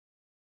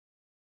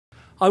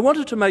I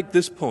wanted to make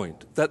this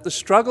point, that the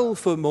struggle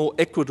for more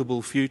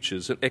equitable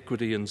futures and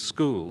equity in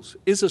schools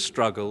is a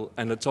struggle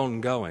and it's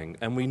ongoing,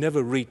 and we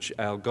never reach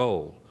our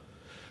goal.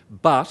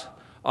 But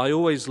I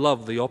always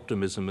love the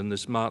optimism in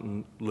this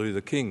Martin Luther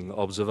King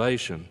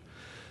observation.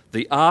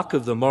 The arc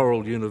of the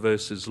moral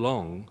universe is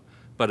long,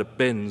 but it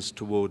bends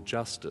toward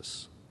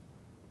justice.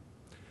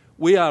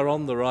 We are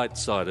on the right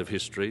side of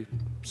history,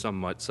 some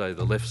might say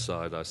the left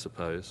side, I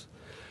suppose.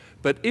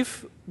 But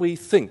if we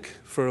think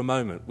for a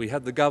moment, we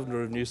had the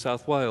Governor of New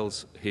South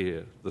Wales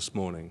here this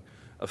morning,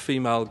 a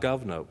female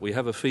governor. We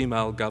have a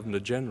female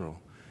Governor-General.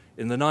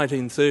 In the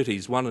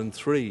 1930s, 1 in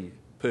 3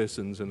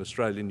 persons in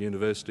Australian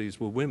universities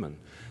were women.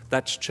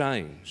 That's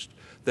changed.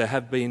 There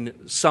have been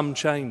some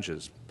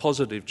changes,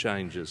 positive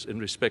changes, in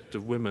respect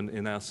of women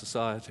in our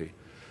society.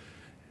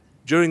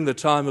 During the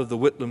time of the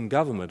Whitlam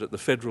government at the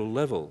federal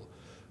level,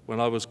 when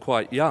I was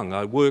quite young,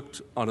 I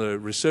worked on a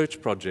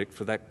research project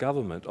for that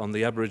government on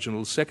the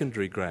Aboriginal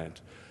secondary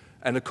grant.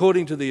 And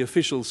according to the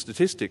official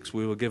statistics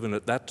we were given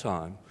at that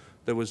time,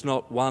 there was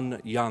not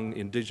one young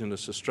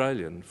Indigenous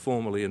Australian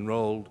formally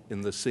enrolled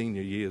in the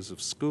senior years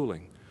of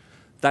schooling.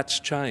 That's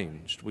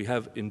changed. We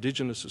have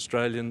Indigenous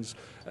Australians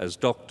as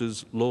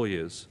doctors,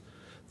 lawyers.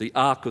 The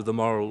arc of the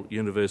moral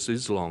universe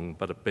is long,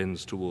 but it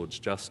bends towards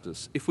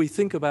justice. If we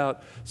think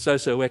about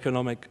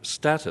socio-economic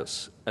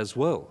status as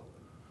well,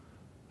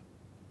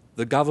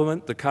 the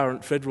government, the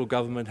current federal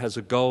government, has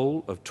a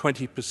goal of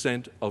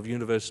 20% of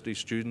university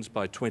students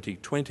by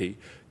 2020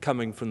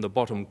 coming from the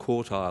bottom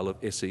quartile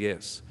of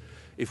SES.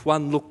 If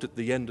one looked at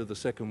the end of the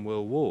Second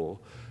World War,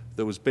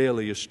 there was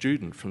barely a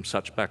student from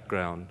such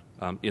background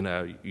in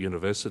our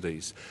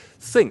universities.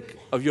 Think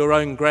of your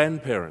own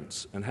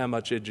grandparents and how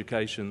much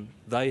education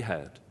they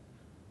had.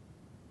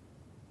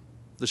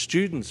 The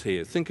students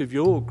here, think of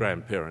your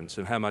grandparents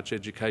and how much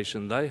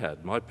education they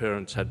had. My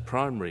parents had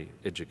primary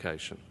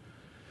education.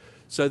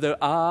 So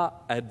there are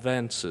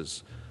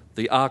advances.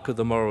 The arc of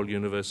the moral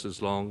universe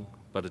is long,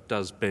 but it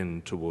does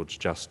bend towards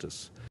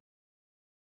justice.